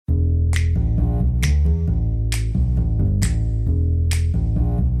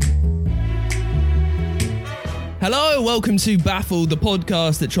Hello, welcome to Baffled, the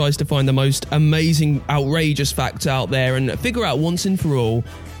podcast that tries to find the most amazing, outrageous facts out there and figure out once and for all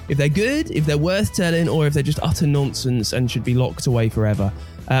if they're good, if they're worth telling, or if they're just utter nonsense and should be locked away forever.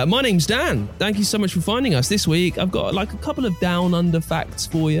 My name's Dan. Thank you so much for finding us. This week, I've got a couple of down under facts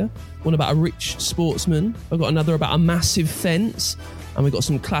for you. One about a rich sportsman. I've got another about a massive fence. And we've got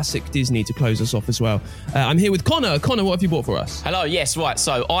some classic Disney to close us off as well. I'm here with Connor. Connor, what have you brought for us? Hello, yes, right.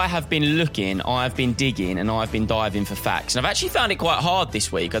 So I have been looking, I've been digging, and I've been diving for facts. And I've actually found it quite hard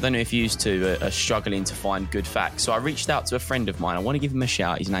this week. I don't know if you used to are struggling to find good facts. So I reached out to a friend of mine. I want to give him a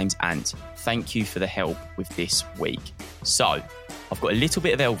shout. His name's Ant. Thank you for the help with this week. So I've got a little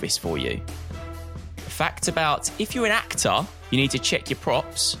bit of Elvis for you. A fact about if you're an actor, you need to check your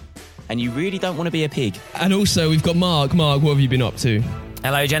props. And you really don't want to be a pig. And also, we've got Mark. Mark, what have you been up to?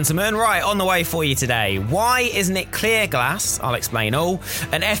 Hello, gentlemen. Right, on the way for you today. Why isn't it clear glass? I'll explain all.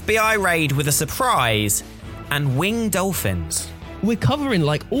 An FBI raid with a surprise. And winged dolphins. We're covering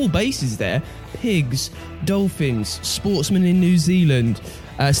all bases there. Pigs, dolphins, sportsmen in New Zealand.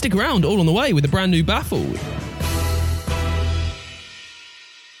 Stick around, all on the way with a brand new Baffled.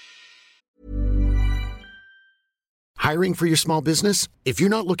 Hiring for your small business? If you're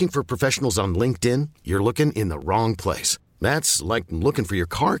not looking for professionals on LinkedIn, you're looking in the wrong place. That's like looking for your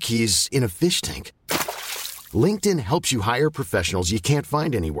car keys in a fish tank. LinkedIn helps you hire professionals you can't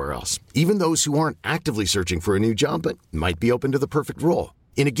find anywhere else, even those who aren't actively searching for a new job but might be open to the perfect role.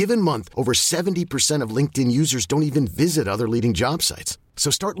 In a given month, over 70% of LinkedIn users don't even visit other leading job sites. So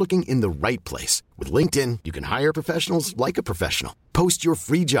start looking in the right place. With LinkedIn, you can hire professionals like a professional. Post your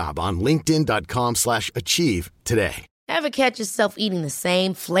free job on linkedin.com/achieve today. Ever catch yourself eating the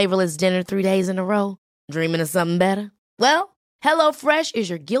same flavorless dinner 3 days in a row? Dreaming of something better? Well, HelloFresh is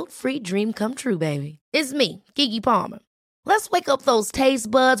your guilt-free dream come true, baby. It's me, Keke Palmer. Let's wake up those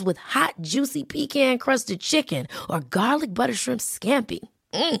taste buds with hot, juicy pecan-crusted chicken or garlic butter shrimp scampi.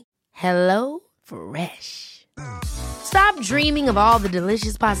 Hello Fresh. Stop dreaming of all the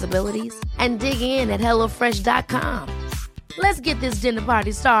delicious possibilities and dig in at HelloFresh.com. Let's get this dinner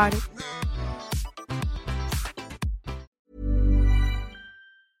party started.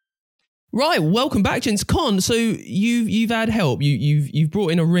 Right, welcome back, gents. Con, so you've had help. You've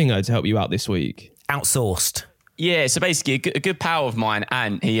brought in a ringer to help you out this week. Outsourced. Yeah, so basically a good pal of mine,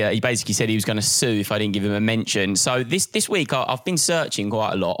 Ant, he basically said he was going to sue if I didn't give him a mention. So this week I've been searching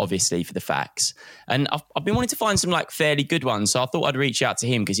quite a lot, obviously, for the facts. And I've been wanting to find some fairly good ones. So I thought I'd reach out to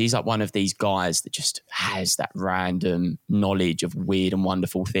him because he's one of these guys that just has that random knowledge of weird and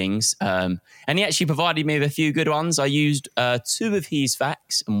wonderful things. And he actually provided me with a few good ones. I used 2 of his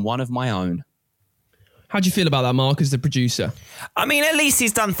facts and 1 of my own. How do you feel about that, Mark, as the producer? I mean, at least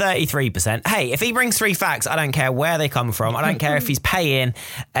he's done 33%. Hey, if he brings 3 facts, I don't care where they come from. I don't care if he's paying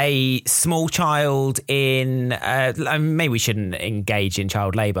a small child in... maybe we shouldn't engage in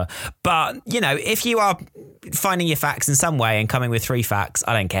child labour. But, if you are finding your facts in some way and coming with 3 facts,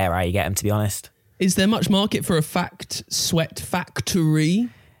 I don't care how you get them, to be honest. Is there much market for a fact sweat factory?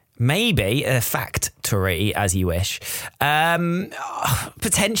 Maybe a factory, as you wish.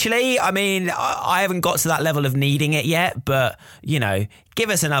 Potentially. I mean, I haven't got to that level of needing it yet, but,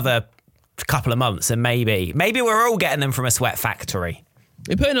 give us another couple of months and maybe we're all getting them from a sweat factory.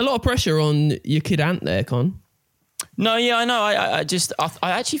 You're putting a lot of pressure on your kid Ant there, Con. No, yeah, I know.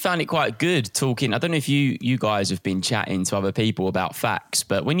 I actually found it quite good talking. I don't know if you guys have been chatting to other people about facts,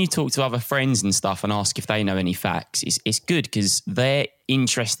 but when you talk to other friends and stuff and ask if they know any facts, it's good because they're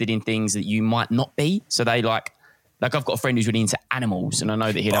interested in things that you might not be. So they like I've got a friend who's really into animals, and I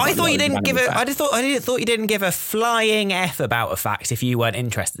know that he. I thought you didn't give I thought you didn't give a flying F about a fact if you weren't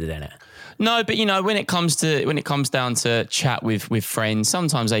interested in it. No, but when it comes down to chat with friends,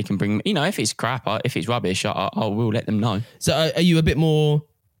 sometimes they can bring. If it's crap, if it's rubbish, I will let them know. So are you a bit more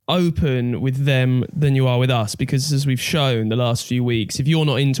open with them than you are with us? Because as we've shown the last few weeks, if you're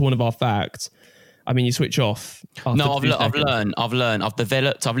not into one of our facts, I mean, you switch off. No, I've learned, I've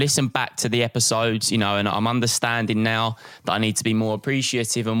developed, I've listened back to the episodes, and I'm understanding now that I need to be more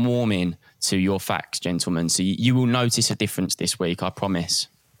appreciative and warming to your facts, gentlemen. So you will notice a difference this week, I promise.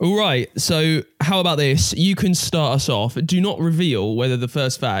 All right, so how about this? You can start us off. Do not reveal whether the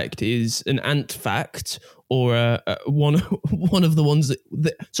first fact is an Ant fact or one of the ones the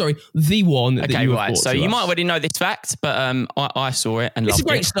one that you have brought so to you us. might already know this fact, but I saw it and loved it. It's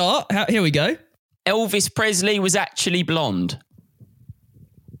a great start. Here we go. Elvis Presley was actually blonde.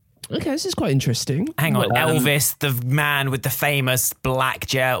 Okay, this is quite interesting. Hang on, Elvis, the man with the famous black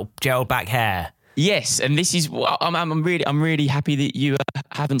gel back hair. Yes, and this is I'm really happy that you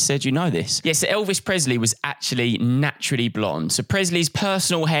haven't said you know this. Yes, Elvis Presley was actually naturally blonde. So Presley's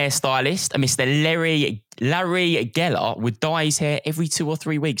personal hairstylist, Mr. Larry Geller, would dye his hair every 2 or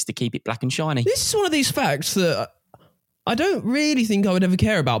 3 weeks to keep it black and shiny. This is one of these facts that I don't really think I would ever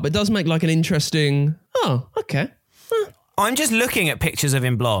care about, but does make like an interesting. Oh, okay. I'm just looking at pictures of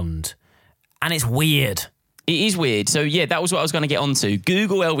him blonde, and it's weird. It is weird. So, yeah, that was what I was going to get onto.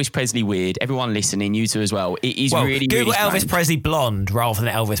 Google Elvis Presley weird. Everyone listening, you too as well. It is really, Google really Elvis strange. Presley blonde rather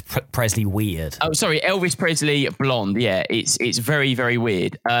than Elvis Presley weird. Oh, sorry, Elvis Presley blonde. Yeah, it's very, very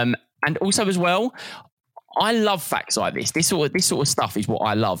weird. And also as well, I love facts like this. This sort of stuff is what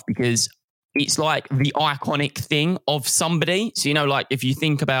I love because it's like the iconic thing of somebody. So, like if you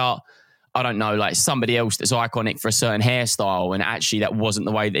think about, I don't know, like somebody else that's iconic for a certain hairstyle and actually that wasn't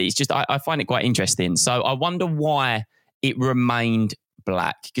the way that it's just, I find it quite interesting. So I wonder why it remained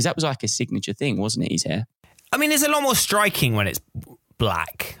black because that was like a signature thing, wasn't it, his hair? I mean, it's a lot more striking when it's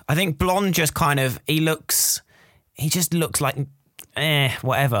black. I think blonde just kind of, he just looks like,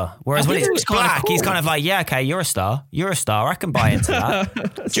 whatever. Whereas when it's black, he's kind of like, yeah, okay, you're a star. I can buy into that.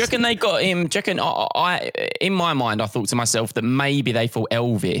 Do you reckon they got him? Do you reckon in my mind, I thought to myself that maybe they thought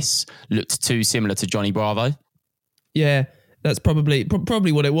Elvis looked too similar to Johnny Bravo? Yeah, that's probably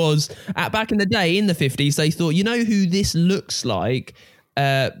what it was. Back in the day, in the 50s, they thought, you know who this looks like?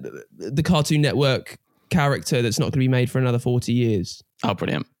 The Cartoon Network character that's not going to be made for another 40 years. Oh,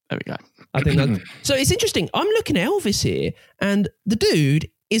 brilliant. There we go. I think that. So it's interesting. I'm looking at Elvis here, and the dude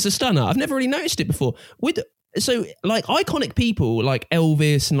is a stunner. I've never really noticed it before. So like iconic people like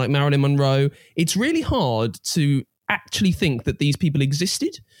Elvis and like Marilyn Monroe, it's really hard to actually think that these people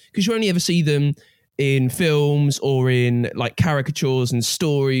existed because you only ever see them in films or in like caricatures and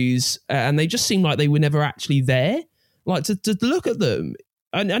stories, and they just seem like they were never actually there. Like to look at them.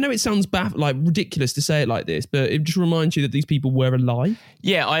 I know it sounds like ridiculous to say it like this, but it just reminds you that these people were alive.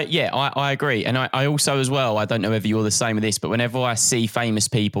 Yeah, I agree. And I also as well, I don't know whether you're the same with this, but whenever I see famous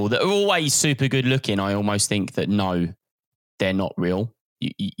people that are always super good looking, I almost think that no, they're not real.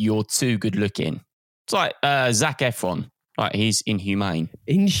 You're too good looking. It's like Zac Efron. Like he's inhumane.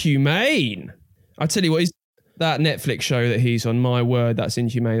 Inhumane? I tell you what, that Netflix show that he's on, my word, that's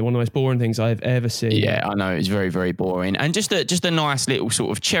inhumane. One of the most boring things I've ever seen. Yeah, I know. It's very, very boring. And just a nice little sort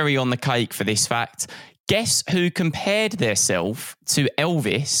of cherry on the cake for this fact. Guess who compared themselves to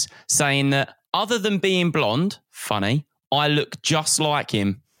Elvis, saying that other than being blonde, funny, I look just like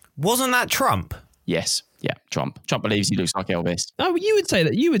him. Wasn't that Trump? Yes. Yeah, Trump. Trump believes he looks like Elvis. Oh, you would say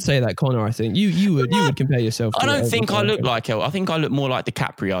that. You would say that, Connor. I think you would compare yourself to I don't Elvis. think I look like Elvis. I think I look more like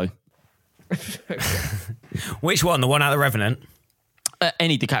DiCaprio. Which one? The one out of The Revenant?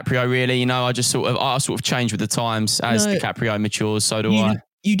 Any DiCaprio, really. I just sort of change with the times as DiCaprio matures. So do I.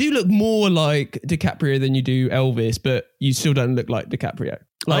 You do look more like DiCaprio than you do Elvis, but you still don't look like DiCaprio.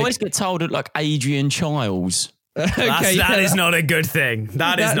 I always get told I look like Adrian Chiles. That is not a good thing.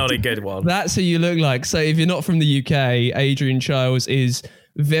 That is not a good one. That's who you look like. So if you're not from the UK, Adrian Chiles is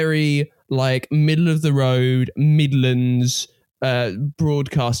very like middle of the road, Midlands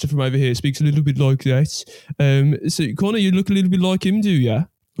broadcaster from over here, speaks a little bit like that. So Connor, you look a little bit like him, do you?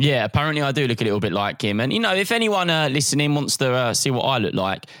 Yeah, apparently I do look a little bit like him. And if anyone listening wants to see what I look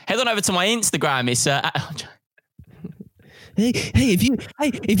like, head on over to my Instagram. It's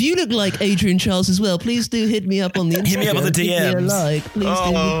if you look like Adrian Chiles as well, please do hit me up on the Instagram. Hit me up on the DMs. Give me a like. Please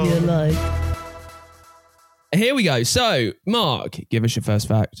do give me a like. Here we go. So, Mark, give us your first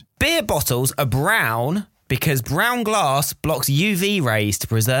fact. Beer bottles are brown because brown glass blocks UV rays to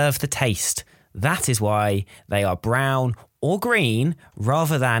preserve the taste. That is why they are brown or green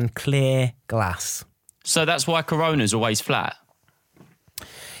rather than clear glass. So that's why Corona's always flat.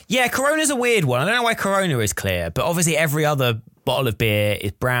 Yeah, Corona's a weird one. I don't know why Corona is clear, but obviously every other bottle of beer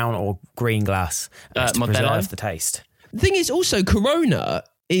is brown or green glass to preserve the taste. The thing is also Corona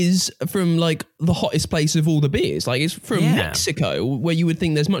is from like the hottest place of all the beers. Like it's from Mexico, where you would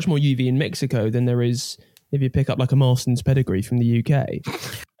think there's much more UV in Mexico than there is if you pick up like a Marston's Pedigree from the UK.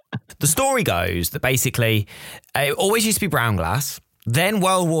 The story goes that basically it always used to be brown glass. Then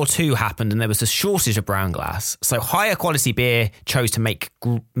World War II happened and there was a shortage of brown glass. So higher quality beer chose to make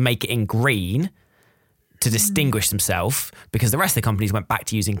it in green to distinguish themselves because the rest of the companies went back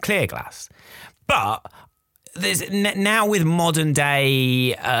to using clear glass. But there's now with modern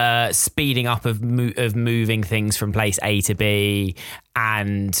day speeding up of moving things from place A to B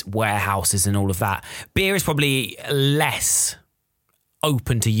and warehouses and all of that, beer is probably less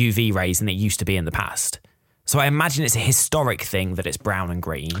open to UV rays than it used to be in the past. So I imagine it's a historic thing that it's brown and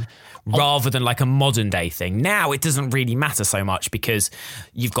green rather than like a modern day thing. Now it doesn't really matter so much because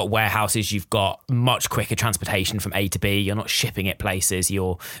you've got warehouses, you've got much quicker transportation from A to B. You're not shipping it places.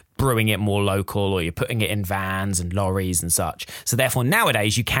 You're brewing it more local, or you're putting it in vans and lorries and such. So therefore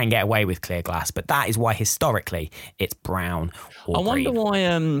nowadays you can get away with clear glass, but that is why historically it's brown or green. I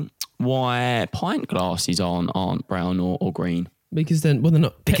wonder why pint glasses aren't brown or green. Because they're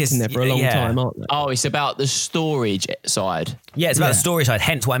not kept in there for a long time, aren't they? Oh, it's about the storage side. Yeah, it's about the storage side.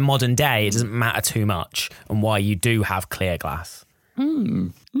 Hence why modern day it doesn't matter too much, and why you do have clear glass.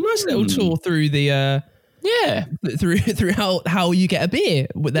 Nice little tour through the through how you get a beer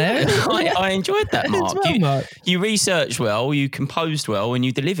there. I enjoyed that, Mark. Well, Mark. You researched well, you composed well, and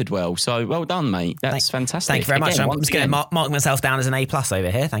you delivered well. So well done, mate. That's fantastic. Thank you very much. I'm just going to mark myself down as an A+ over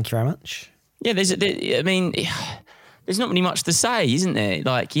here. Thank you very much. Yeah, there's not really much to say, isn't there?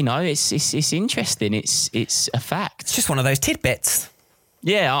 Like, you know, it's interesting. It's a fact. It's just one of those tidbits.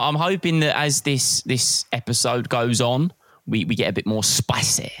 Yeah, I'm hoping that as this episode goes on, we get a bit more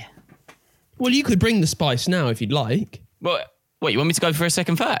spicy. Well, you could bring the spice now if you'd like. What, you want me to go for a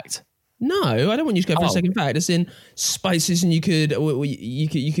second fact? No, I don't want you to go for a second fact. It's in spices, and you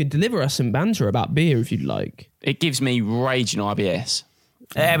could deliver us some banter about beer if you'd like. It gives me raging IBS.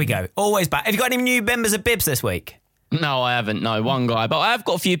 There we go. Always back. Have you got any new members of Bibs this week? No, I haven't. No, one guy. But I have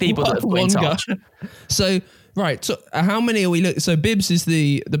got a few people that have got in touch. So, right. So how many are we looking? So Bibs is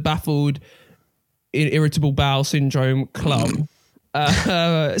the baffled irritable bowel syndrome club.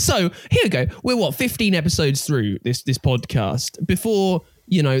 So here we go. We're 15 episodes through this podcast. Before,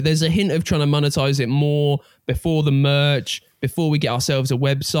 you know, there's a hint of trying to monetize it more, before the merch, before we get ourselves a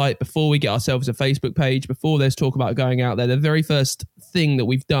website, before we get ourselves a Facebook page, before there's talk about going out there. The very first thing that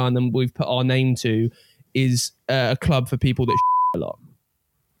we've done and we've put our name to is a club for people that a lot.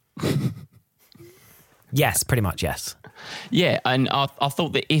 Yes, pretty much, yes. Yeah, and I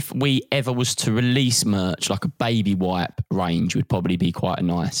thought that if we ever was to release merch, like a baby wipe range would probably be quite a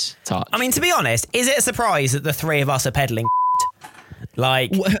nice touch. I mean, to be honest, is it a surprise that the three of us are peddling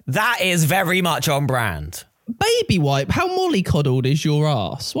like, that is very much on brand. Baby wipe? How mollycoddled is your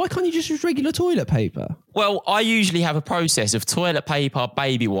ass? Why can't you just use regular toilet paper? Well, I usually have a process of toilet paper,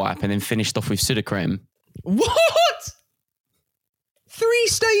 baby wipe, and then finished off with Sudocrem. What?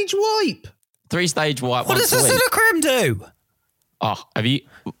 3-stage wipe? 3-stage wipe. What does the Sudocrem do? Oh, have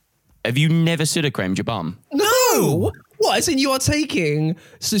you never Sudocremed your bum? No. What? As in, you are taking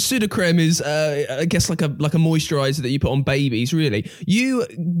Sudocrem is, I guess, like a moisturizer that you put on babies. Really, you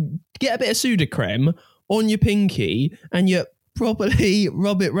get a bit of Sudocrem on your pinky and you properly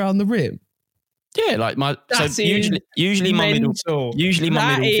rub it round the rim. Yeah, like usually my middle finger.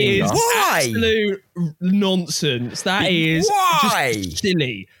 Why? Absolute nonsense. That is why just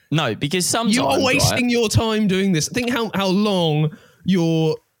silly. No, because sometimes you are wasting your time doing this. Think how long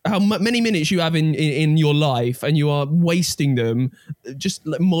how many minutes you have in your life, and you are wasting them just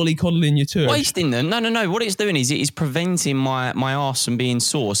like mollycoddling your tush. Wasting them? No. What it's doing is it is preventing my arse from being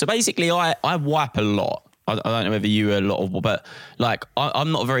sore. So basically, I wipe a lot. I don't know whether you a lot of, but like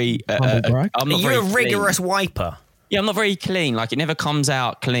I'm not very. I'm not Are you very a rigorous wiper? Yeah, I'm not very clean. Like it never comes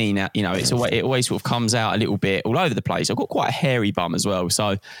out clean. You know, it always sort of comes out a little bit all over the place. I've got quite a hairy bum as well,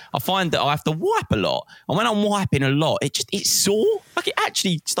 so I find that I have to wipe a lot. And when I'm wiping a lot, it's sore. Like it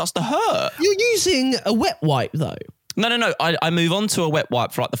actually starts to hurt. You're using a wet wipe though. No. I move on to a wet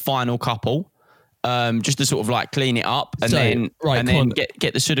wipe for like the final couple. Just to sort of like clean it up and then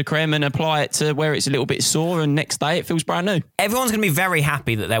get the Sudocrem and apply it to where it's a little bit sore, and next day it feels brand new. Everyone's going to be very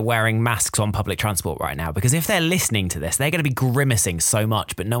happy that they're wearing masks on public transport right now, because if they're listening to this, they're going to be grimacing so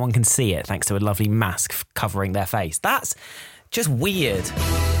much, but no one can see it thanks to a lovely mask covering their face. That's just weird.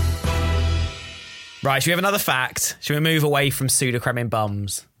 Right, should we have another fact? Should we move away from Sudocrem in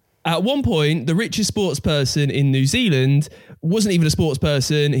bums? At one point, the richest sports person in New Zealand wasn't even a sports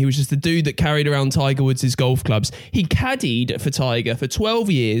person. He was just the dude that carried around Tiger Woods' golf clubs. He caddied for Tiger for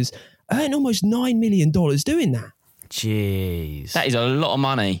 12 years, earned almost $9 million doing that. Jeez. That is a lot of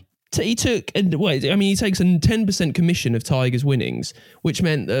money. He takes a 10% commission of Tiger's winnings, which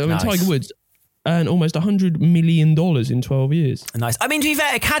meant Nice. Tiger Woods earned almost $100 million in 12 years. Nice. I mean, to be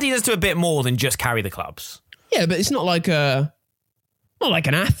fair, a caddy does do a bit more than just carry the clubs. Yeah, but it's not like an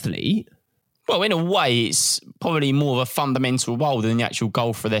athlete. Well, in a way, it's probably more of a fundamental role than the actual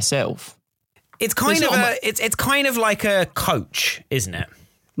golfer themselves. It's kind of it's kind of like a coach, isn't it?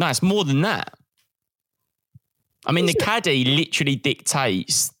 No, it's more than that. I mean, the caddy literally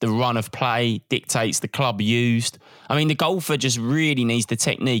dictates the run of play, dictates the club used. I mean, the golfer just really needs the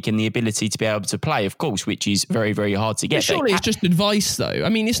technique and the ability to be able to play, of course, which is very, very hard to get. But surely it's just advice, though. I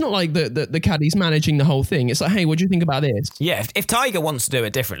mean, it's not like the caddy's managing the whole thing. It's like, hey, what do you think about this? Yeah, if Tiger wants to do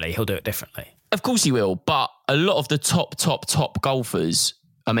it differently, he'll do it differently. Of course he will, but a lot of the top golfers,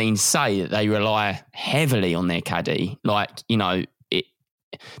 I mean, say that they rely heavily on their caddy. Like, you know,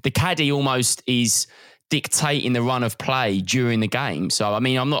 the caddy almost is dictating the run of play during the game. So, I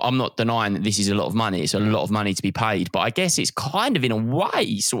mean, I'm not denying that this is a lot of money. It's a lot of money to be paid, but I guess it's kind of in a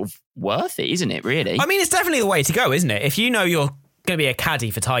way sort of worth it, isn't it, really? I mean, it's definitely the way to go, isn't it? If you know you're going to be a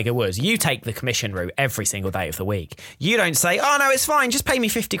caddy for Tiger Woods, you take the commission route every single day of the week. You don't say, oh, no, it's fine, just pay me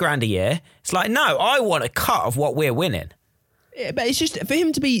 50 grand a year. It's like, no, I want a cut of what we're winning. Yeah, but it's just for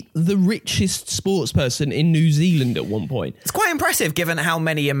him to be the richest sports person in New Zealand at one point. It's quite impressive given how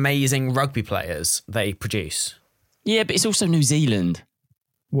many amazing rugby players they produce. Yeah, but it's also New Zealand.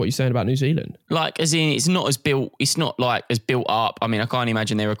 What are you saying about New Zealand? Like, as in, it's not like as built up. I mean, I can't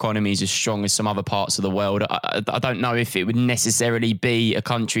imagine their economy is as strong as some other parts of the world. I don't know if it would necessarily be a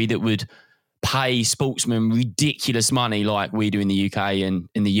country that would pay sportsmen ridiculous money like we do in the UK and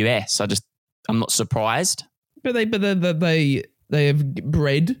in the US. I'm not surprised. But they have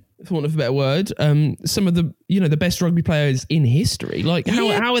bred, for want of a better word, some of the best rugby players in history. Like,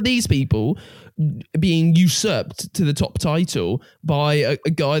 how are these people being usurped to the top title by a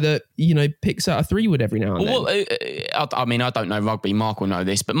guy that, you know, picks out a 3-wood every now and then? Well, I mean, I don't know rugby. Mark will know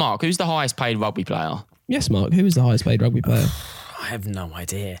this, but Mark, who's the highest paid rugby player? Yes, Mark. Who is the highest paid rugby player? I have no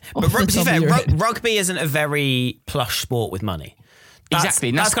idea. But rugby isn't a very plush sport with money.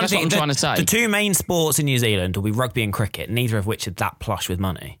 Exactly. That's what I'm trying to say. The two main sports in New Zealand will be rugby and cricket, neither of which are that plush with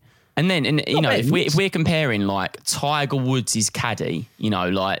money. And then, if we're comparing like Tiger Woods' caddy, you know,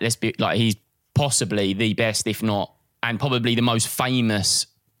 like he's possibly the best, if not, and probably the most famous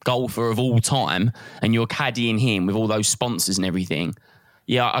golfer of all time, and you're caddying him with all those sponsors and everything.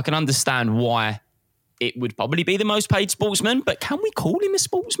 Yeah, I can understand why it would probably be the most paid sportsman, but can we call him a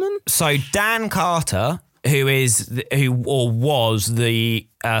sportsman? So Dan Carter, who was the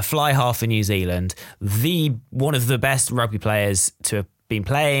fly half for New Zealand, one of the best rugby players to have been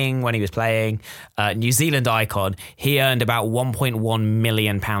playing when he was playing, New Zealand icon, he earned about £1.1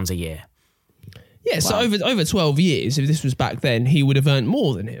 million a year. Yeah, so over 12 years, if this was back then, he would have earned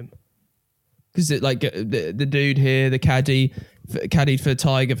more than him. Because the dude here, the caddied for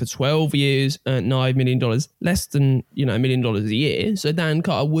Tiger for 12 years, earned $9 million, less than $1 million a year. So Dan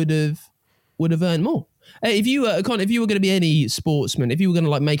Carter would have earned more. Hey, if you were going to be any sportsman, if you were going to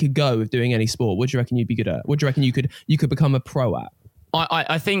like make a go of doing any sport, what do you reckon you'd be good at? What do you reckon you could become a pro at?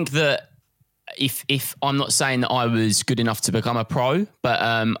 I think that if I'm not saying that I was good enough to become a pro, but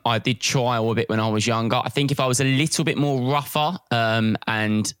I did try a bit when I was younger. I think if I was a little bit more rougher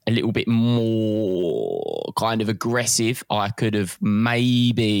and a little bit more kind of aggressive, I could have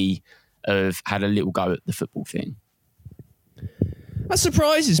maybe had a little go at the football thing. That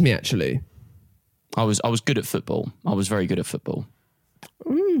surprises me, actually. I was good at football. I was very good at football.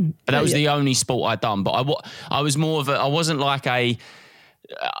 But that was the only sport I'd done. But I was more of I wasn't like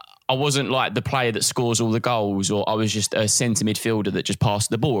the player that scores all the goals, or I was just a centre midfielder that just passed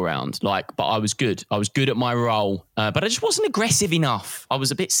the ball around. But I was good. I was good at my role. But I just wasn't aggressive enough. I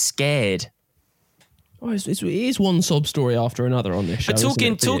was a bit scared. Oh, it is one sob story after another on this show. But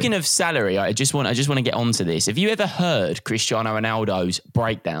talking of salary, I just want to get onto this. Have you ever heard Cristiano Ronaldo's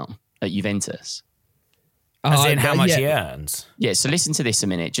breakdown at Juventus? As in how much he earns? Yeah, so listen to this a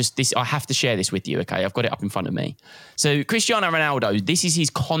minute. Just this, I have to share this with you, okay? I've got it up in front of me. So Cristiano Ronaldo, this is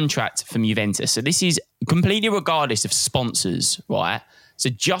his contract from Juventus. So this is completely regardless of sponsors, right? So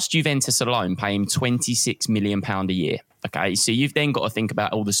just Juventus alone pay him £26 million a year, okay? So you've then got to think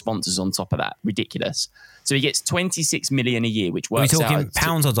about all the sponsors on top of that. Ridiculous. So he gets £26 million a year, which works out... Are we talking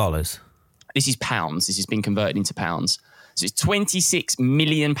pounds or dollars? This is pounds. This has been converted into pounds. So it's £26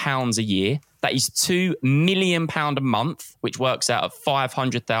 million a year. That is £2 million a month, which works out at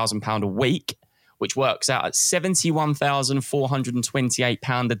 £500,000 a week, which works out at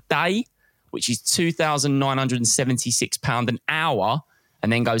 £71,428 a day, which is £2,976 an hour,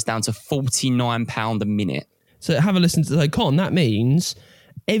 and then goes down to £49 a minute. So have a listen to Con. That means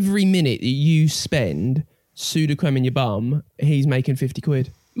every minute that you spend Sudocrem in your bum, he's making 50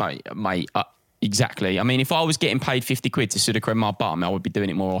 quid. Mate, exactly. I mean, if I was getting paid 50 quid to Sudocrem my bum, I would be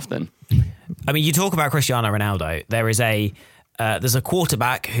doing it more often. I mean, you talk about Cristiano Ronaldo. There's a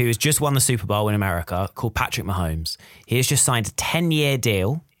quarterback who's just won the Super Bowl in America called Patrick Mahomes. He has just signed a 10-year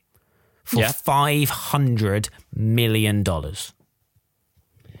deal for $500 million. Wow.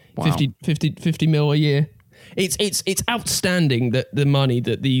 50 mil a year. It's outstanding that the money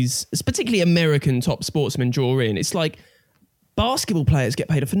that these, particularly American top sportsmen, draw in. It's like basketball players get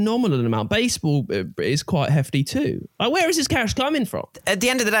paid a phenomenal amount. Baseball is quite hefty too. Like, where is this cash coming from? At the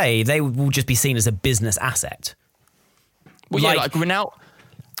end of the day, they will just be seen as a business asset. Well, yeah, like Ronaldo.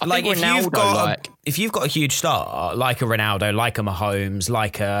 Like if you've got a huge star like a Ronaldo, like a Mahomes,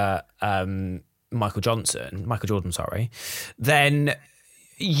 like a Michael Jordan, then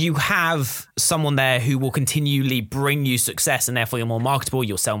you have someone there who will continually bring you success, and therefore you're more marketable,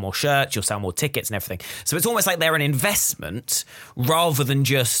 you'll sell more shirts, you'll sell more tickets and everything. So it's almost like they're an investment rather than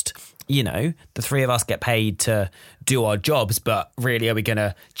just, you know, the three of us get paid to do our jobs, but really are we going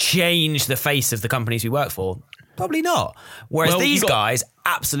to change the face of the companies we work for? Probably not. Whereas these guys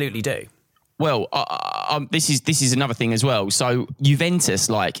absolutely do. Well, this is another thing as well. So Juventus,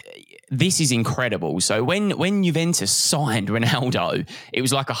 this is incredible. So when Juventus signed Ronaldo, it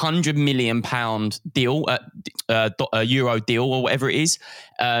was like £100 million deal, euro deal or whatever it is.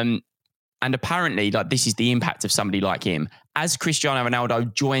 And apparently, this is the impact of somebody like him. As Cristiano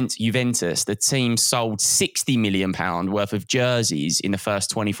Ronaldo joined Juventus, the team sold £60 million worth of jerseys in the first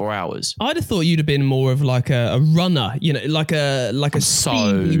 24 hours. I'd have thought you'd have been more of like a runner, you know, like a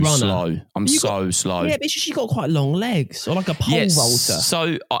speedy runner. Slow. I'm so slow. Yeah, but it's just you got quite long legs, or like a pole vaulter.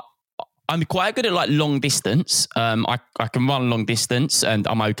 So I'm quite good at long distance. I can run long distance and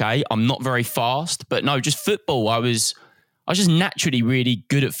I'm okay. I'm not very fast, but no, just football. I was just naturally really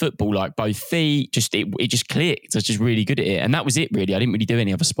good at football, like both feet. It just clicked. I was just really good at it, and that was it. Really, I didn't really do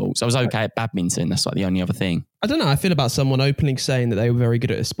any other sports. I was okay at badminton. That's like the only other thing. I don't know. I feel about someone openly saying that they were very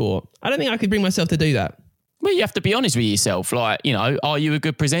good at a sport. I don't think I could bring myself to do that. Well, you have to be honest with yourself. Like, you know, are you a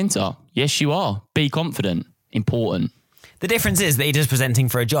good presenter? Yes, you are. Be confident. Important. The difference is that you're just presenting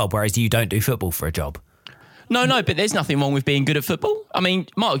for a job, whereas you don't do football for a job. No, but there's nothing wrong with being good at football. I mean,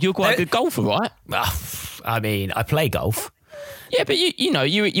 Mark, you're quite a good golfer, right? I mean, I play golf. Yeah, but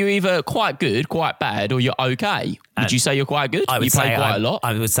you're either quite good, quite bad, or you're okay. Would you say you're quite good? You play quite a lot.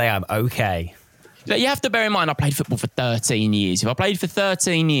 I would say I'm okay. You have to bear in mind, I played football for 13 years. If I played for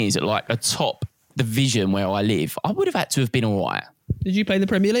 13 years at like a top division where I live, I would have had to have been all right. Did you play in the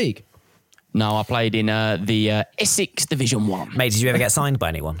Premier League? No, I played in the Essex Division 1. Mate, did you ever get signed by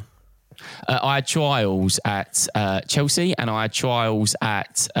anyone? I had trials at Chelsea, and I had trials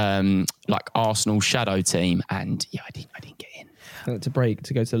at Arsenal shadow team, and yeah, I didn't get in. To break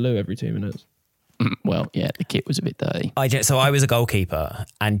to go to the loo every 2 minutes. Well, yeah, the kit was a bit dirty. So I was a goalkeeper,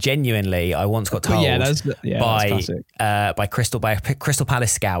 and genuinely, I once got told by Crystal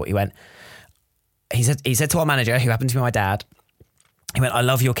Palace scout. He said to our manager, who happened to be my dad, he went, "I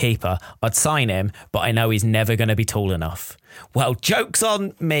love your keeper. I'd sign him, but I know he's never going to be tall enough." Well, joke's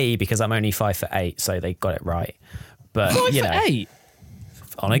on me because I'm only 5'8", so they got it right. But 5'8",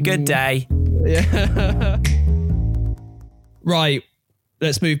 on a good day. Yeah. Right.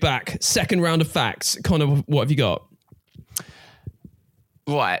 Let's move back. Second round of facts. Connor, what have you got?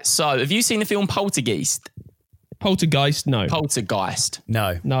 Right. So, have you seen the film Poltergeist? Poltergeist? No. Poltergeist?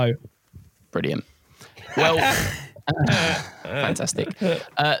 No. Brilliant. Well, fantastic.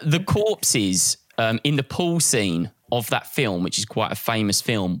 The corpses in the pool scene of that film, which is quite a famous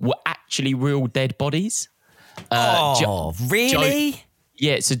film, were actually real dead bodies. Really?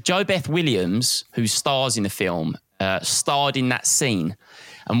 So Jo Beth Williams, who stars in the film, starred in that scene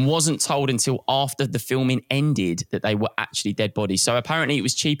and wasn't told until after the filming ended that they were actually dead bodies. So apparently it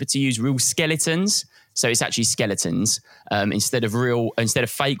was cheaper to use real skeletons. So it's actually skeletons instead of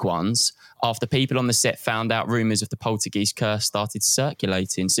fake ones. After people on the set found out rumours of the poltergeist curse started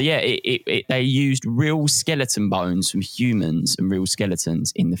circulating. So yeah, they used real skeleton bones from humans and real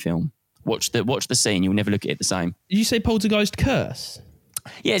skeletons in the film. Watch the scene. You'll never look at it the same. Did you say poltergeist curse?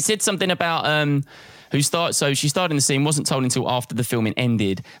 Yeah, it said something about so she starred in the scene, wasn't told until after the filming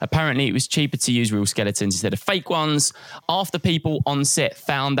ended. Apparently, it was cheaper to use real skeletons instead of fake ones. After people on set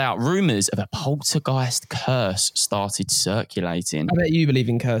found out rumours of a poltergeist curse started circulating. I bet you believe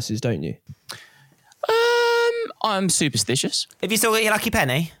in curses, don't you? I'm superstitious. Have you still got your lucky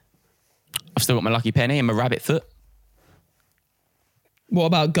penny? I've still got my lucky penny and my rabbit foot. What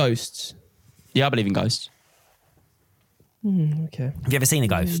about ghosts? Yeah, I believe in ghosts. Okay. Have you ever seen a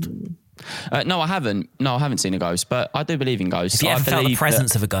ghost? No, I haven't. No, I haven't seen a ghost, but I do believe in ghosts. Have you ever felt the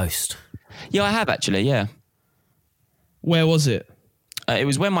presence of a ghost? Yeah, I have actually, yeah. Where was it? It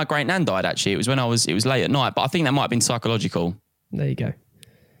was when my great nan died, actually. It was late at night, but I think that might have been psychological. There you go.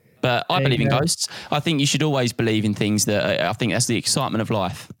 But I believe in ghosts. I think you should always believe in things that I think that's the excitement of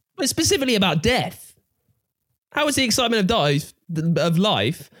life. But specifically about death. How is the excitement of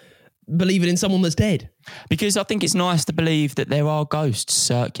life believing in someone that's dead? Because I think it's nice to believe that there are ghosts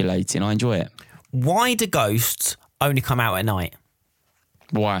circulating. I enjoy it. Why do ghosts only come out at night?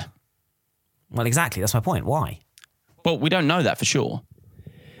 Why? Well, exactly. That's my point. Why? Well, we don't know that for sure.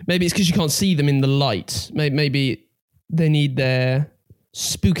 Maybe it's because you can't see them in the light. Maybe they need their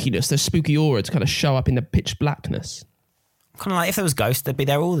spookiness, their spooky aura to kind of show up in the pitch blackness. Kind of like if there was ghosts, they'd be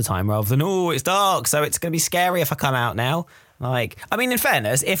there all the time rather than, it's dark, so it's going to be scary if I come out now. Like, I mean, in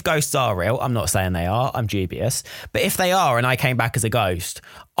fairness, if ghosts are real, I'm not saying they are, I'm dubious, but if they are and I came back as a ghost,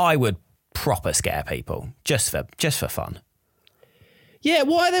 I would proper scare people just for fun. Yeah,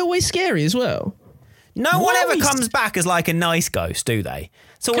 why are they always scary as well? No one ever comes back as like a nice ghost, do they?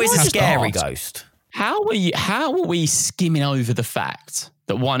 It's always a scary ghost. How are we skimming over the fact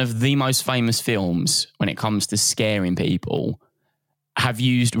that one of the most famous films when it comes to scaring people have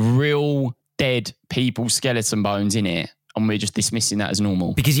used real dead people's skeleton bones in it, and we're just dismissing that as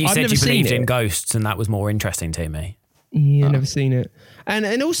normal? Because you I've said never you believed seen in it. ghosts and that was more interesting to me. Yeah, I've never seen it.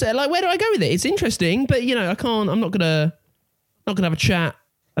 And also, like, where do I go with it? It's interesting, but I'm not gonna have a chat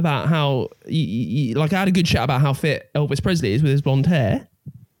about how like I had a good chat about how fit Elvis Presley is with his blonde hair.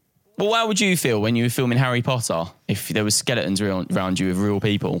 Well, how would you feel when you were filming Harry Potter if there was skeletons around you with real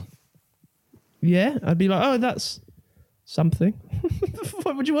people? Yeah, I'd be like, oh, that's something.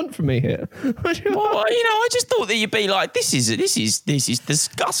 What would you want from me here? Well, I just thought that you'd be like, this is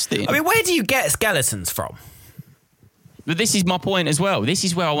disgusting. I mean, where do you get skeletons from? But this is my point as well. This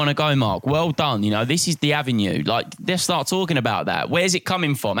is where I want to go, Mark. Well done. This is the avenue. Like, let's start talking about that. Where's it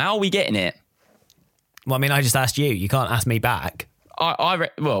coming from? How are we getting it? Well, I mean, I just asked you. You can't ask me back.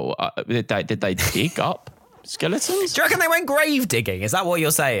 Did they dig up skeletons? Do you reckon they went grave digging? Is that what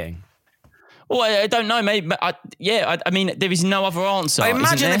you're saying? Well, I don't know. Maybe. I mean, there is no other answer. I imagine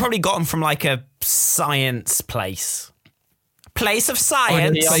isn't they there? probably got them from like a science place. Place of One of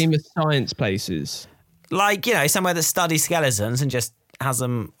science. the famous science places. Like, somewhere that studies skeletons and just has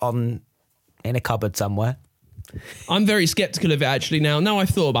them in a cupboard somewhere. I'm very skeptical of it actually now. Now I've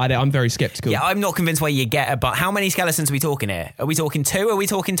thought about it, I'm very skeptical. Yeah, I'm not convinced where you get it, but how many skeletons are we talking here? Are we talking 2? Are we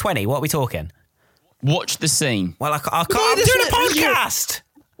talking 20? What are we talking? Watch the scene. Well, I can't. I'm this doing a is your- podcast.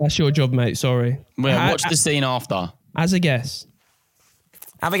 That's your job, mate. Sorry. Well, watch the scene after. As a guess.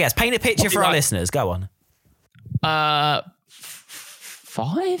 Have a guess. Paint a picture for our listeners. Go on.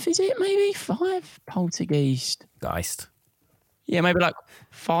 5, is it? Maybe 5? Poltergeist. Geist. Yeah, maybe like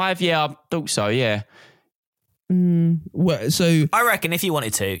 5. Yeah, I thought so, yeah. Well, so I reckon if you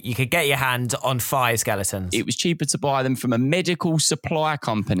wanted to, you could get your hand on 5 skeletons. It was cheaper to buy them from a medical supply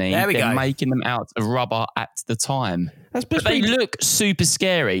company There we than go. making them out of rubber at the time. that's But they pretty- look super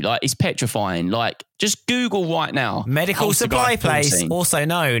scary. Like, it's petrifying. Like, just Google right now. Medical supply Poltergeist film place, scene. also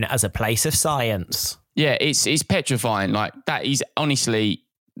known as a place of science. Yeah, it's petrifying. Like, that is honestly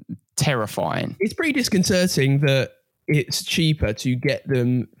terrifying. It's pretty disconcerting that it's cheaper to get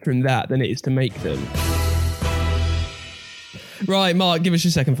them from that than it is to make them. Right, Mark, give us your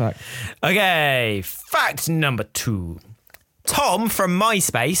second fact. Okay, fact number 2. Tom from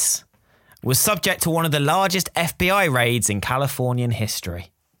MySpace was subject to one of the largest FBI raids in Californian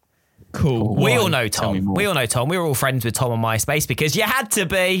history. Cool. We Why? all know Tell me Tom. more. We all know Tom. We were all friends with Tom on MySpace because you had to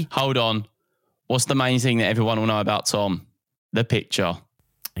be. Hold on. What's the main thing that everyone will know about Tom? The picture.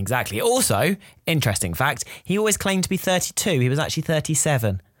 Exactly. Also, interesting fact, he always claimed to be 32. He was actually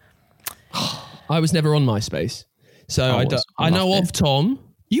 37. I was never on MySpace. So I I, was. I I know loved of it. Tom.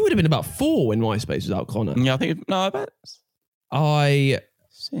 You would have been about 4 when MySpace was out, Connor. Yeah, I think, no, I bet I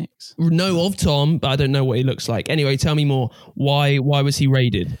 6. know of Tom, but I don't know what he looks like. Anyway, tell me more. Why was he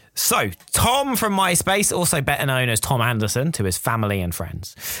raided? So, Tom from MySpace, also better known as Tom Anderson to his family and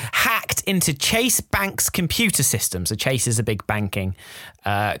friends, hacked into Chase Bank's computer system. So Chase is a big banking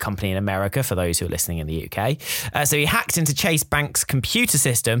company in America, for those who are listening in the UK. So he hacked into Chase Bank's computer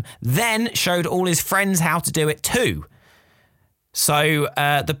system, then showed all his friends how to do it too. So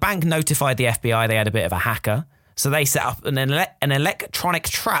the bank notified the FBI they had a bit of a hacker. So they set up an electronic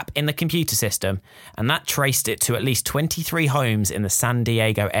trap in the computer system, and that traced it to at least 23 homes in the San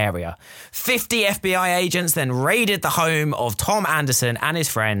Diego area. 50 FBI agents then raided the home of Tom Anderson and his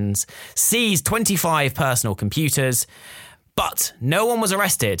friends, seized 25 personal computers, but no one was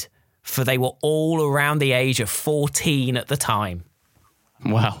arrested, for they were all around the age of 14 at the time.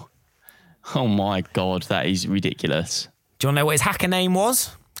 Wow. Oh my God, that is ridiculous. Do you want to know what his hacker name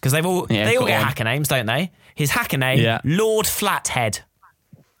was? Because they all go get on. hacker names, don't they? His hacker name, Yeah. Lord Flathead.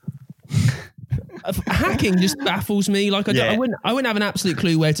 Hacking just baffles me. Like I Yeah. wouldn't have an absolute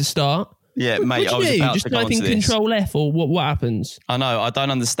clue where to start. Yeah, mate, I What was do you do? about Just to go type on in to this. Control F or what happens? I know. I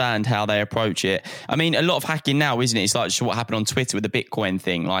don't understand how they approach it. I mean, a lot of hacking now, isn't it? It's like just what happened on Twitter with the Bitcoin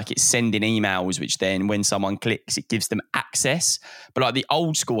thing. Like it's sending emails, which then when someone clicks, it gives them access. But like the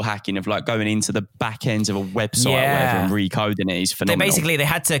old school hacking of like going into the back ends of a website or whatever and recoding it is phenomenal. They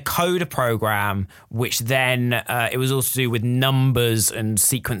had to code a program, which then it was also to do with numbers and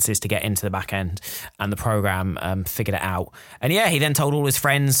sequences to get into the back end. And the program figured it out. And yeah, he then told all his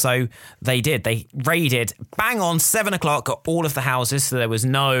friends. So they did. They raided bang on 7 o'clock at all of the houses, so there was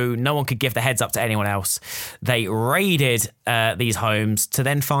no one could give the heads up to anyone else. They raided these homes to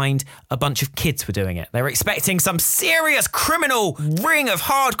then find a bunch of kids were doing it. They were expecting some serious criminal ring of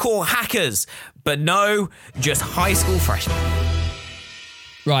hardcore hackers, but no, just high school freshmen.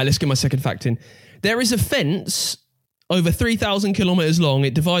 Right, let's get my second fact in. There is a fence over 3,000 kilometres long.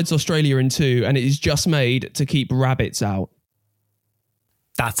 It divides Australia in two, and it is just made to keep rabbits out.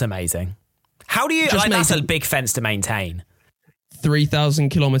 That's amazing. How do you... that's a big fence to maintain. 3,000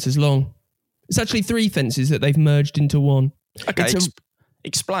 kilometres long. It's actually 3 fences that they've merged into one. Okay,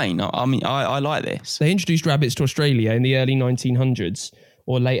 explain. I mean, I like this. They introduced rabbits to Australia in the early 1900s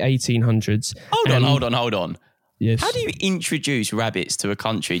or late 1800s. Hold on. Yes. How do you introduce rabbits to a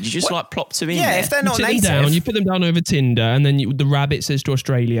country? Do you just like plop them in there? If they're not you native. You put them down over Tinder, and then the rabbit says to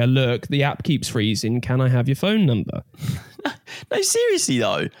Australia, look, the app keeps freezing. Can I have your phone number? No, seriously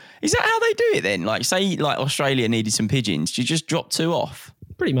though. Is that how they do it then? Like say like Australia needed some pigeons. Do you just drop 2 off?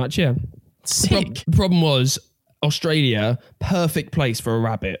 Pretty much, yeah. Sick. The problem was Australia, perfect place for a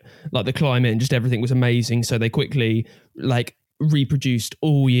rabbit. Like the climate and just everything was amazing. So they quickly like reproduced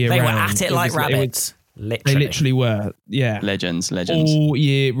all year round. They were at it like rabbits. They literally were, yeah. Legends. All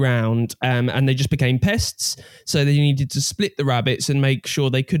year round. And they just became pests. So they needed to split the rabbits and make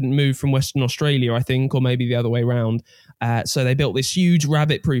sure they couldn't move from Western Australia, I think, or maybe the other way around. So they built this huge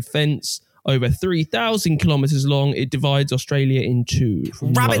rabbit-proof fence over 3,000 kilometres long. It divides Australia in two.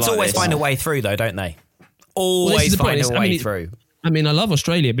 Rabbits always find a way through, though, don't they? Always find a way through. I mean, I love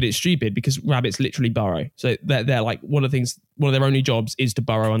Australia, but it's stupid because rabbits literally burrow. So they're like one of their only jobs is to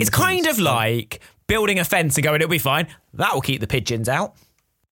burrow under. It's kind of like building a fence and going, it'll be fine. That will keep the pigeons out.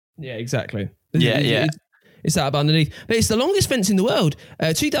 Yeah, exactly. Yeah. It's that up underneath. But it's the longest fence in the world.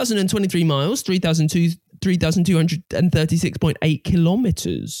 2,023 miles, 3,236.8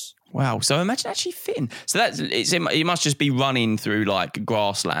 kilometres. Wow. So imagine actually fitting. So it must just be running through like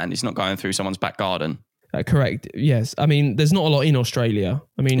grassland. It's not going through someone's back garden. Correct. Yes. I mean, there's not a lot in Australia.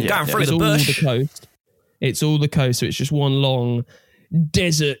 I mean, going through the It's bush. all the coast. It's all the coast. So it's just one long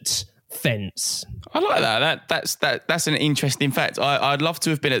desert fence. I like that. That's an interesting fact. I'd love to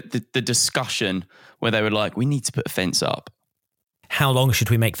have been at the discussion where they were like, we need to put a fence up. How long should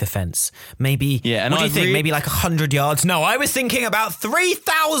we make the fence? Maybe, and what do you think? Maybe like 100 yards? No, I was thinking about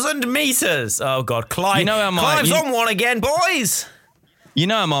 3,000 meters. Oh God, Clive's on one again, boys. You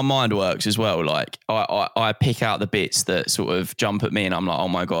know how my mind works as well. Like I pick out the bits that sort of jump at me and I'm like, oh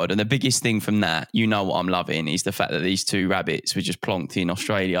my God. And the biggest thing from that, you know what I'm loving, is the fact that these 2 rabbits were just plonked in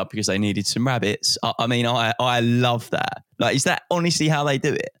Australia because they needed some rabbits. I mean, I love that. Like, is that honestly how they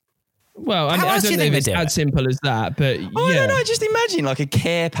do it? Well, I don't know if it's as simple as that, but yeah. I don't know. Just imagine like a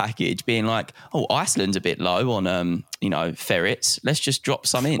care package being like, oh, Iceland's a bit low on, ferrets. Let's just drop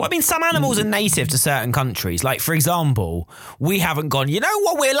some in. Well, I mean, some animals are native to certain countries. Like, for example, we haven't gone, you know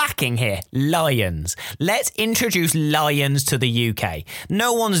what we're lacking here? Lions. Let's introduce lions to the UK.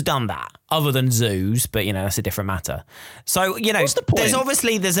 No one's done that other than zoos, but, that's a different matter. So, what's the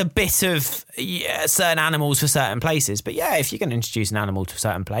point? There's a bit of certain animals for certain places. But yeah, if you're going to introduce an animal to a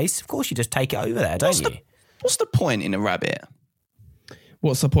certain place, of course you just take it over there, don't you? What's the point in a rabbit?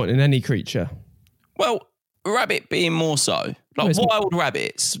 What's the point in any creature? Well, a rabbit being more so. Like wild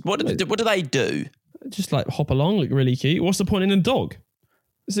rabbits, what do they do? Just like hop along, look really cute. What's the point in a dog?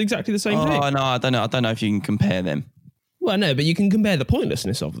 It's exactly the same thing. Oh, no, I don't know. I don't know if you can compare them. Well, no, but you can compare the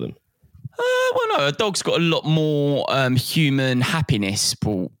pointlessness of them. Well, no, a dog's got a lot more human happiness,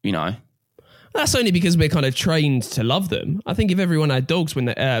 Paul, That's only because we're kind of trained to love them. I think if everyone had dogs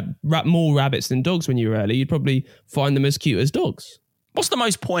more rabbits than dogs when you were early, you'd probably find them as cute as dogs. What's the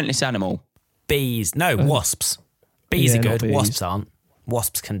most pointless animal? Bees. No, wasps. Bees are good. Wasps aren't.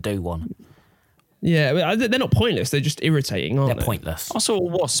 Wasps can do one. Yeah, they're not pointless. They're just irritating, aren't they? They're pointless. I saw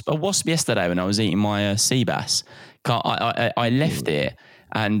a wasp yesterday when I was eating my sea bass. I left it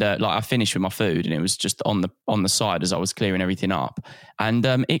and I finished with my food and it was just on the side as I was clearing everything up. And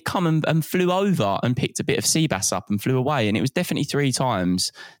it come and flew over and picked a bit of sea bass up and flew away. And it was definitely 3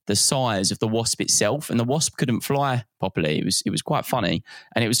 times the size of the wasp itself. And the wasp couldn't fly properly. It was quite funny.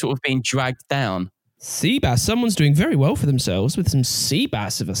 And it was sort of being dragged down. Sea bass. Someone's doing very well for themselves with some sea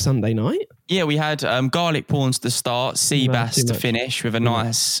bass of a Sunday night. Yeah, we had garlic prawns to start, sea bass to finish with a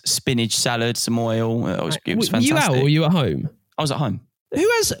nice spinach salad, some oil. It was fantastic. Were you out or were you at home? I was at home. Who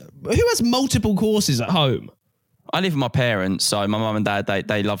has multiple courses at home? I live with my parents, so my mum and dad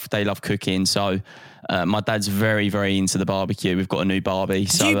they love cooking. So my dad's very, very into the barbecue. We've got a new Barbie.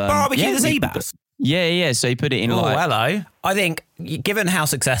 Did you barbecue the sea bass? Yeah. So he put it in hello. I think, given how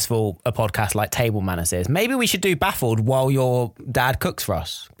successful a podcast like Table Manners is, maybe we should do Baffled while your dad cooks for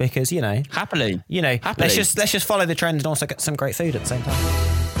us. Because, Happily. Let's just follow the trend and also get some great food at the same time.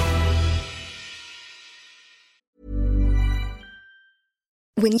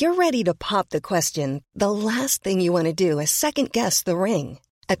 When you're ready to pop the question, the last thing you want to do is second-guess the ring.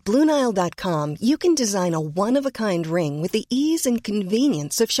 At BlueNile.com, you can design a one-of-a-kind ring with the ease and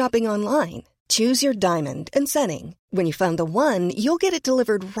convenience of shopping online. Choose your diamond and setting. When you find the one, you'll get it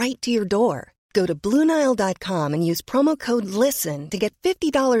delivered right to your door. Go to BlueNile.com and use promo code LISTEN to get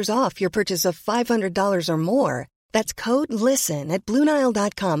 $50 off your purchase of $500 or more. That's code LISTEN at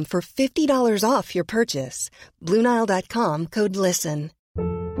BlueNile.com for $50 off your purchase. BlueNile.com, code LISTEN.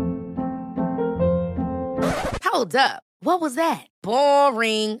 Hold up. What was that?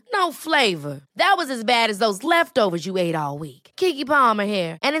 Boring. No flavor. That was as bad as those leftovers you ate all week. Keke Palmer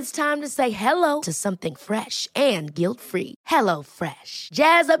here, and it's time to say hello to something fresh and guilt-free. Hello Fresh.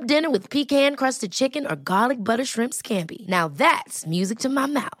 Jazz up dinner with pecan-crusted chicken or garlic butter shrimp scampi. Now that's music to my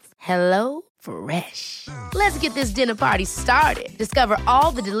mouth. Hello Fresh. Let's get this dinner party started. Discover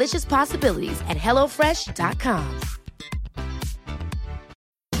all the delicious possibilities at HelloFresh.com.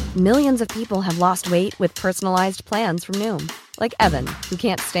 Millions of people have lost weight with personalized plans from Noom. Like Evan, who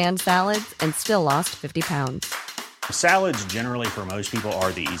can't stand salads and still lost 50 pounds. Salads generally for most people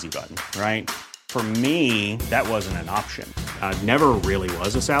are the easy button, right? For me, that wasn't an option. I never really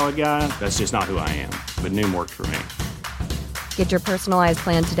was a salad guy. That's just not who I am. But Noom worked for me. Get your personalized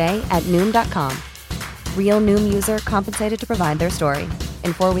plan today at Noom.com. Real Noom user compensated to provide their story.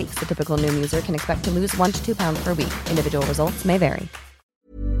 In 4 weeks, the typical Noom user can expect to lose 1 to 2 pounds per week. Individual results may vary.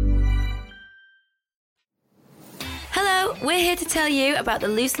 Hello, we're here to tell you about the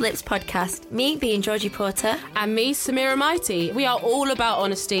Loose Lips podcast. Me being Georgie Porter. And me, Samira Mighty. We are all about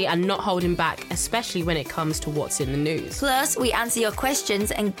honesty and not holding back, especially when it comes to what's in the news. Plus, we answer your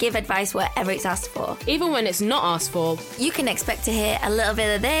questions and give advice wherever it's asked for. Even when it's not asked for. You can expect to hear a little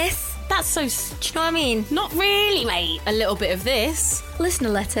bit of this. That's so... Do you know what I mean? Not really, mate. A little bit of this. Listener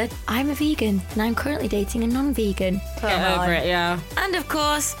letter. I'm a vegan and I'm currently dating a non-vegan. Get over it, yeah. And of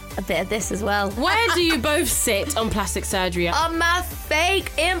course, a bit of this as well. Where do you both sit on plastic surgery? On my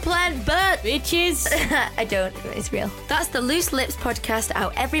fake implant butt. Bitches. I don't. It's real. That's the Loose Lips podcast,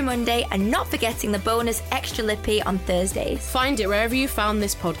 out every Monday, and not forgetting the bonus Extra Lippy on Thursdays. Find it wherever you found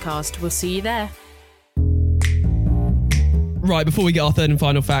this podcast. We'll see you there. Right, before we get our third and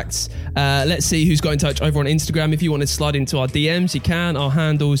final facts, let's see who's got in touch over on Instagram. If you want to slide into our DMs, you can. Our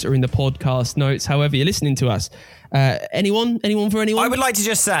handles are in the podcast notes. However, you're listening to us. Anyone for anyone? I would like to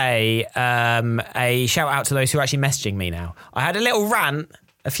just say a shout out to those who are actually messaging me now. I had a little rant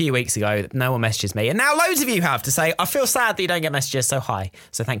a few weeks ago that no one messages me, and now loads of you have to say, I feel sad that you don't get messages, so hi.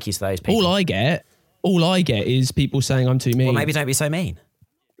 So thank you to those people. All I get is people saying I'm too mean. Well, maybe don't be so mean.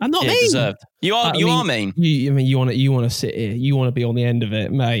 I'm not mean. Deserved. You are mean. You want to sit here. You want to be on the end of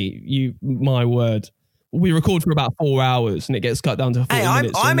it, mate. My word. We record for about 4 hours and it gets cut down to 40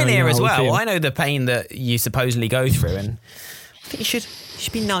 minutes. I'm in here as well. I know the pain that you supposedly go through, and I think you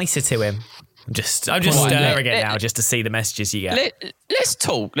should be nicer to him. I'm just stirring it now just to see the messages you get. Let's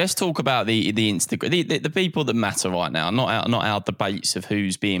talk about the Instagram, the people that matter right now, not our debates of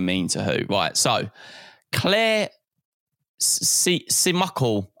who's being mean to who. Right. So Claire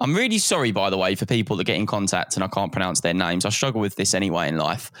Simuckle. I'm really sorry, by the way, for people that get in contact and I can't pronounce their names. I struggle with this anyway in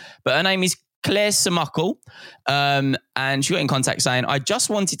life. But her name is Claire Simuckle. And she got in contact saying, I just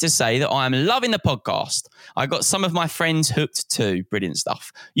wanted to say that I am loving the podcast. I got some of my friends hooked too. Brilliant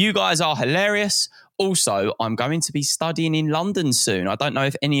stuff. You guys are hilarious. Also, I'm going to be studying in London soon. I don't know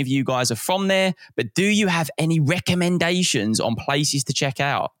if any of you guys are from there, but do you have any recommendations on places to check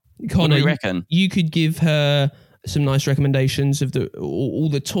out? Connor, what do you reckon? You could give her some nice recommendations of all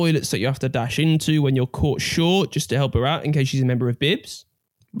the toilets that you have to dash into when you're caught short, just to help her out in case she's a member of Bibs.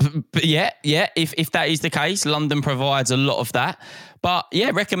 But yeah. If that is the case, London provides a lot of that. But yeah,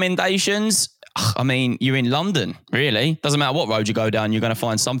 recommendations. I mean, you're in London, really. Doesn't matter what road you go down, you're going to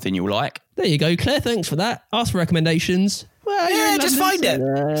find something you'll like. There you go, Claire. Thanks for that. Ask for recommendations. Well, yeah, just find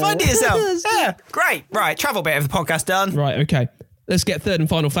it. Find it yourself. Yeah, great. Right, travel bit of the podcast done. Right, okay. Let's get third and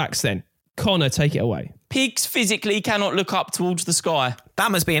final facts then. Connor, take it away. Pigs physically cannot look up towards the sky.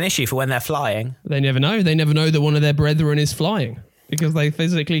 That must be an issue for when they're flying. They never know. They never know that one of their brethren is flying. because they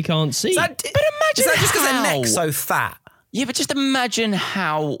physically can't see. But imagine Is that just because their how- neck's so fat? Yeah, but just imagine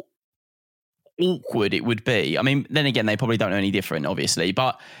how awkward it would be. I mean, then again, they probably don't know any different, obviously.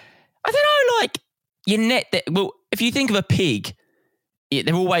 But I don't know, like your neck. Well, if you think of a pig,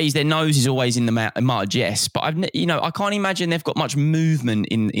 their nose is always in the mud. Yes, but I can't imagine they've got much movement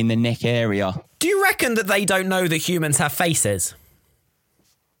in the neck area. Do you reckon that they don't know that humans have faces?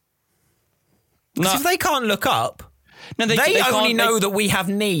 Because if they can't look up, they only know that we have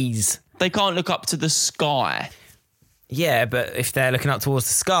knees. They can't look up to the sky. Yeah, but if they're looking up towards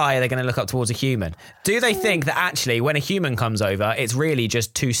the sky, they're going to look up towards a human. Do they think that actually when a human comes over, it's really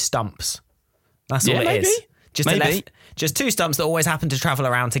just two stumps? That's all it is. Just two stumps that always happen to travel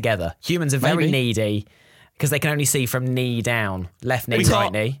around together. Humans are very needy because they can only see from knee down. Left knee,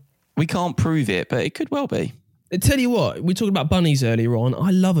 right knee. We can't prove it, but it could well be. I tell you what, we talked about bunnies earlier on.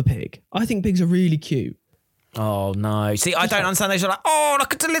 I love a pig. I think pigs are really cute. Oh, no. See, I don't understand those. You're like, oh,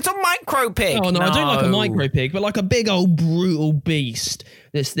 look, it's a little micro pig. Oh, no, I don't like a micro pig, but like a big old brutal beast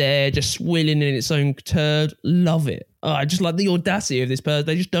that's there just swilling in its own turd. Love it. Oh, I just like the audacity of this person.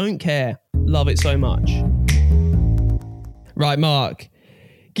 They just don't care. Love it so much. Right, Mark,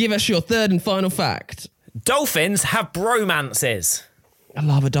 give us your third and final fact. Dolphins have bromances. I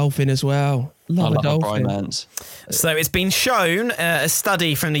love a dolphin as well. Love a dolphin. Bromance. So it's been shown, a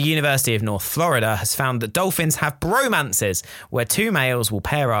study from the University of North Florida has found that dolphins have bromances, where two males will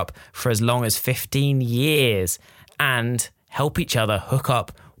pair up for as long as 15 years and help each other hook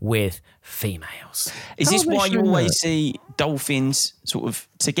up with females. Is this why you always see dolphins sort of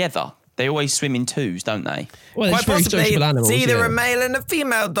together? They always swim in twos, don't they? Well, Quite very possibly, social animals, it's either yeah. a male and a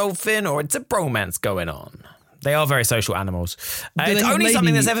female dolphin, or it's a bromance going on. They are very social animals. It's only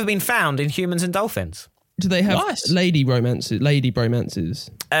something that's ever been found in humans and dolphins. Do they have lady bromances?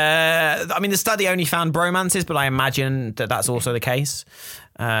 I mean, the study only found bromances, but I imagine that that's also the case.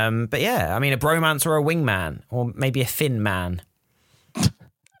 But yeah, I mean, a bromance or a wingman, or maybe a fin man.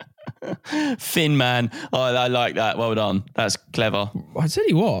 Fin man. Oh, I like that. Well done. That's clever. I tell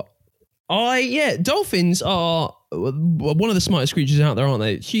you what. Dolphins are one of the smartest creatures out there, aren't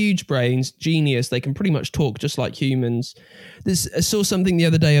they? Huge brains, genius. They can pretty much talk just like humans. I saw something the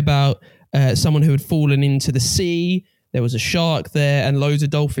other day about someone who had fallen into the sea. There was a shark there and loads of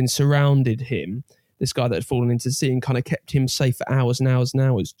dolphins surrounded him. This guy that had fallen into the sea and kind of kept him safe for hours and hours and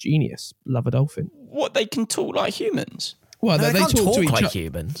hours. Genius. Love a dolphin. What, they can talk like humans? Well, they can't talk to each like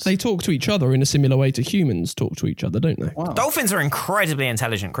humans. They talk to each other in a similar way to humans talk to each other, don't they? Wow. Dolphins are incredibly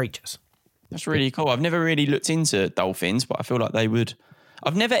intelligent creatures. That's really cool. I've never really looked into dolphins, but I feel like they would.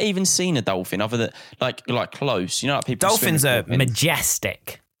 I've never even seen a dolphin other than like close. You know, like people. Dolphins swim are with dolphins.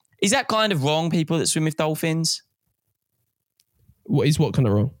 majestic. Is that kind of wrong? People that swim with dolphins. What kind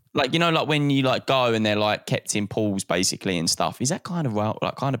of wrong? Like, you know, like when you like go and they're like kept in pools basically and stuff. Is that kind of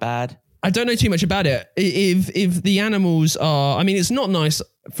like kind of bad? I don't know too much about it. If the animals are, I mean, it's not nice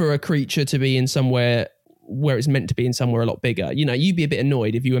for a creature to be in somewhere where it's meant to be in somewhere a lot bigger. You know, you'd be a bit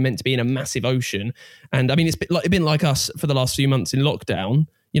annoyed if you were meant to be in a massive ocean. And I mean, it's been like us for the last few months in lockdown.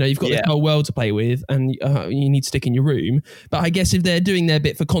 You know, you've got the whole world to play with and you need to stick in your room. But I guess if they're doing their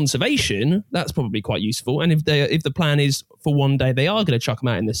bit for conservation, that's probably quite useful. And if the plan is for one day they are going to chuck them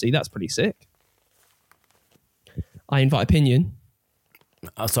out in the sea, that's pretty sick. I invite opinion.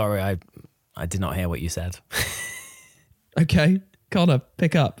 Oh, sorry, I did not hear what you said. Okay, Connor,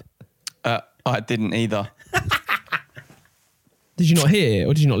 pick up. I didn't either. Did you not hear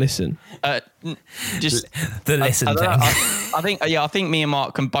or did you not listen? Just the listen thing. I think me and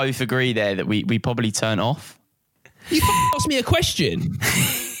Mark can both agree there that we probably turn off. You asked me a question.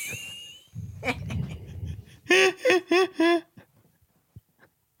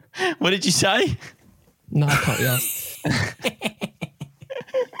 What did you say? No, I can't be asked.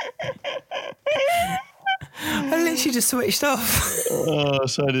 I literally just switched off. Oh,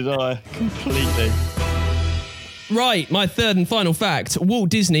 so did I. Completely. Right, my third and final fact. Walt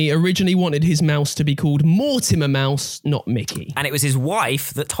Disney originally wanted his mouse to be called Mortimer Mouse, not Mickey. And it was his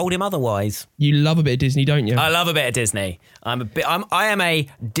wife that told him otherwise. You love a bit of Disney, don't you? I love a bit of Disney. I am a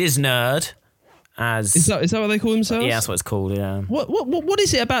Disnerd. Is that what they call themselves? Yeah, that's what it's called, yeah. What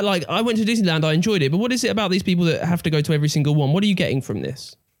is it about, like, I went to Disneyland, I enjoyed it, but what is it about these people that have to go to every single one? What are you getting from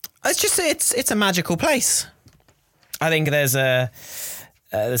this? It's a magical place. I think there's a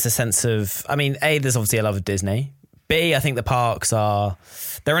sense of, I mean, A, there's obviously a love of Disney. B, I think the parks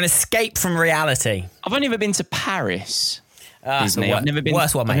they're an escape from reality. I've only ever been to Paris. Disney. I've never been.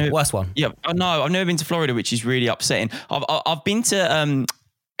 Worst one, mate. Worst one. Yeah, no, I've never been to Florida, which is really upsetting. I've been to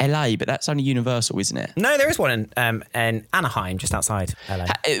LA, but that's only Universal, isn't it? No, there is one in Anaheim, just outside LA.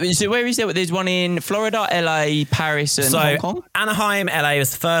 So where is there? There's one in Florida, LA, Paris, and Hong Kong? Anaheim, LA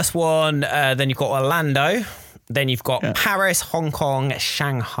was the first one. Then you've got Orlando. Then you've got Paris, Hong Kong,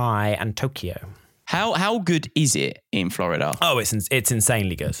 Shanghai, and Tokyo. How good is it in Florida? Oh, it's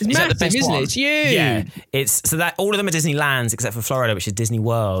insanely good. It's massive, the best isn't one? it? It's huge. Yeah, it's so that all of them are Disneylands except for Florida, which is Disney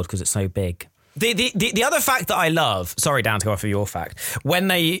World because it's so big. The other fact that I love, sorry, Dan, to go off of your fact, when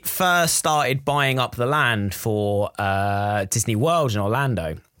they first started buying up the land for Disney World in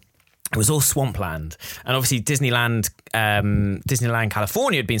Orlando, it was all swampland. And obviously Disneyland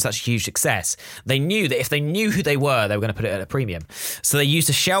California had been such a huge success. They knew that if they knew who they were going to put it at a premium. So they used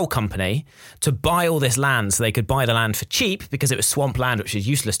a shell company to buy all this land so they could buy the land for cheap because it was swampland, which is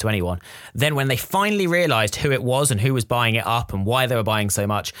useless to anyone. Then when they finally realised who it was and who was buying it up and why they were buying so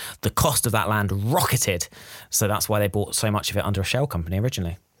much, the cost of that land rocketed. So that's why they bought so much of it under a shell company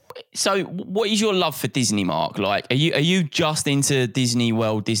originally. So what is your love for Disney, Mark? Like, are you just into Disney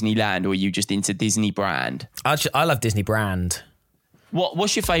World, Disneyland, or are you just into Disney brand? I love Disney brand.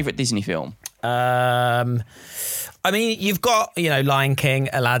 What's your favourite Disney film? I mean, you've got, Lion King,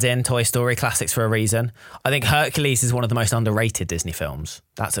 Aladdin, Toy Story, classics for a reason. I think Hercules is one of the most underrated Disney films.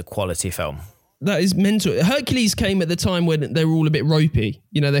 That's a quality film. That is mental. Hercules came at the time when they were all a bit ropey.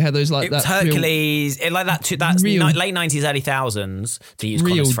 They had those like it was that. Hercules, that's late 90s, early thousands, to use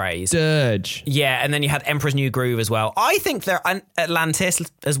Connor's phrase. Dirge. Yeah, and then you had Emperor's New Groove as well. I think they're Atlantis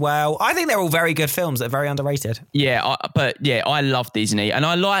as well. I think they're all very good films that are very underrated. Yeah, I love Disney, and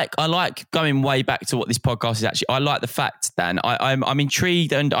I like going way back to what this podcast is actually. I like the fact, Dan. I'm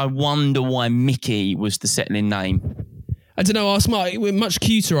intrigued, and I wonder why Mickey was the settling name. I don't know, our smart, we're much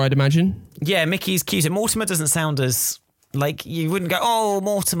cuter, I'd imagine. Yeah, Mickey's cuter. Mortimer doesn't sound as, like, you wouldn't go, oh,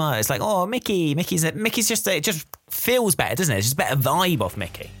 Mortimer. It's like, oh, Mickey. Mickey's just, it just feels better, doesn't it? It's just a better vibe off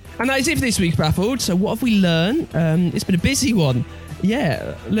Mickey. And that is it for this week's Baffled. So what have we learned? It's been a busy one.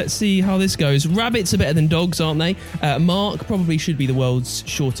 Yeah, let's see how this goes. Rabbits are better than dogs, aren't they? Mark probably should be the world's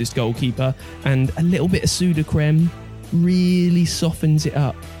shortest goalkeeper. And a little bit of Sudocrem really softens it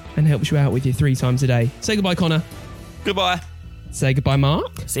up and helps you out with your 3 times a day. Say goodbye, Connor. Goodbye. Say goodbye,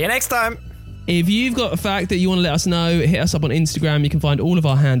 Mark. See you next time. If you've got a fact that you want to let us know, hit us up on Instagram. You can find all of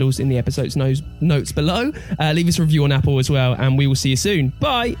our handles in the episode's notes below. Leave us a review on Apple as well, and we will see you soon.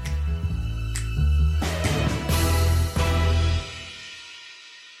 Bye.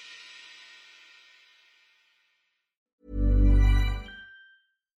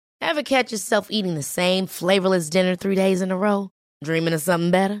 Ever catch yourself eating the same flavorless dinner 3 days in a row? Dreaming of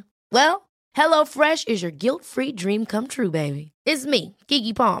something better? Well, HelloFresh is your guilt-free dream come true, baby. It's me,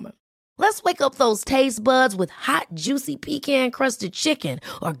 Keke Palmer. Let's wake up those taste buds with hot, juicy pecan-crusted chicken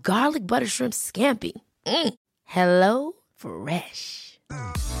or garlic butter shrimp scampi. Hello Fresh.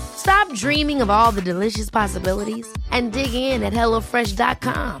 Stop dreaming of all the delicious possibilities and dig in at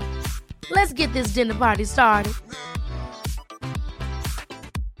HelloFresh.com. Let's get this dinner party started.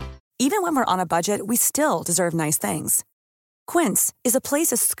 Even when we're on a budget, we still deserve nice things. Quince is a place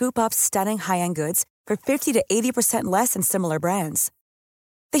to scoop up stunning high-end goods for 50 to 80% less than similar brands.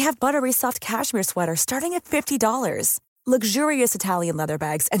 They have buttery soft cashmere sweaters starting at $50, luxurious Italian leather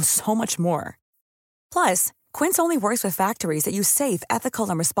bags, and so much more. Plus, Quince only works with factories that use safe, ethical,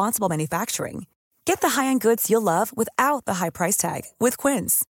 and responsible manufacturing. Get the high-end goods you'll love without the high price tag with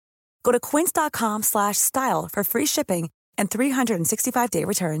Quince. Go to quince.com/style for free shipping and 365-day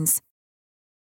returns.